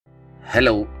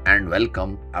Hello and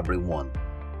welcome everyone.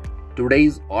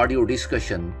 Today's audio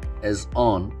discussion is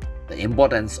on the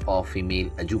importance of female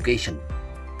education.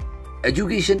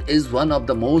 Education is one of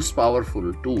the most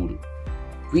powerful tools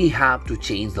we have to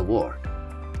change the world.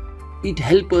 It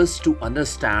helps us to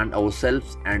understand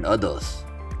ourselves and others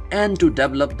and to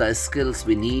develop the skills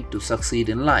we need to succeed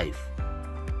in life.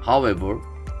 However,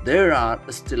 there are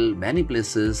still many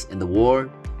places in the world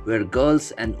where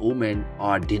girls and women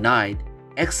are denied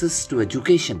access to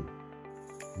education.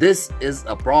 This is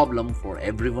a problem for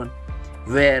everyone,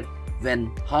 where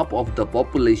when half of the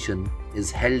population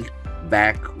is held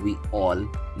back, we all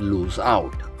lose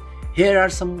out. Here are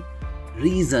some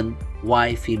reasons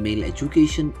why female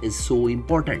education is so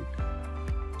important.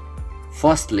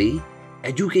 Firstly,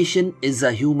 education is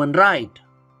a human right.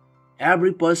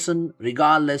 Every person,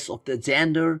 regardless of their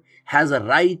gender, has a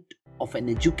right of an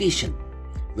education.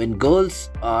 When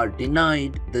girls are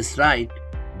denied this right,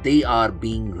 they are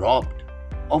being robbed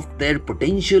of their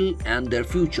potential and their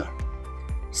future.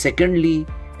 Secondly,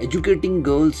 educating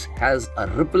girls has a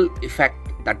ripple effect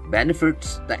that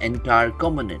benefits the entire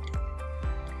community.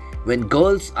 When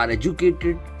girls are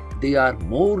educated, they are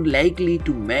more likely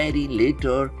to marry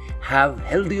later, have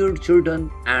healthier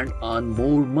children, and earn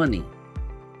more money.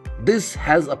 This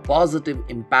has a positive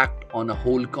impact on a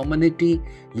whole community,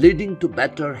 leading to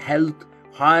better health,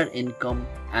 higher income,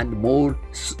 and more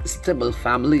stable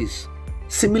families.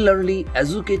 Similarly,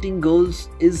 educating girls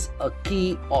is a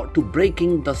key to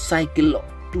breaking the cycle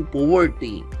to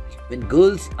poverty. When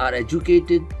girls are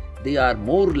educated, they are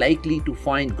more likely to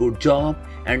find good job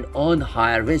and earn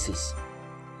higher wages.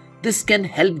 This can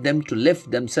help them to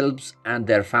lift themselves and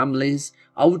their families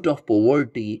out of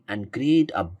poverty and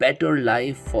create a better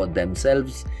life for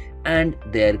themselves and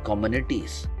their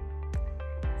communities.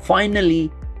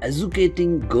 Finally,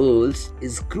 educating girls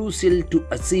is crucial to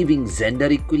achieving gender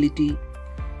equality.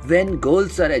 When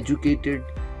girls are educated,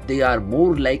 they are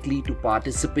more likely to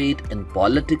participate in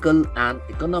political and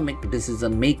economic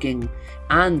decision making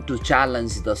and to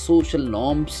challenge the social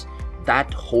norms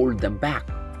that hold them back.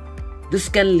 This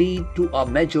can lead to a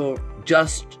major,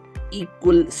 just,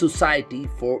 equal society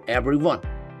for everyone.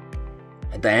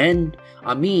 At the end,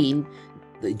 the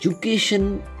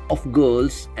education of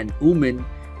girls and women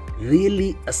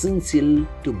really essential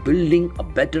to building a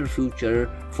better future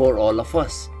for all of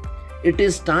us. It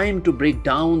is time to break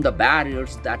down the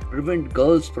barriers that prevent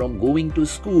girls from going to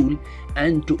school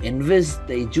and to invest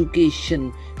the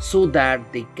education so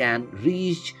that they can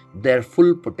reach their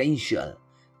full potential.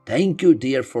 Thank you,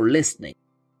 dear, for listening.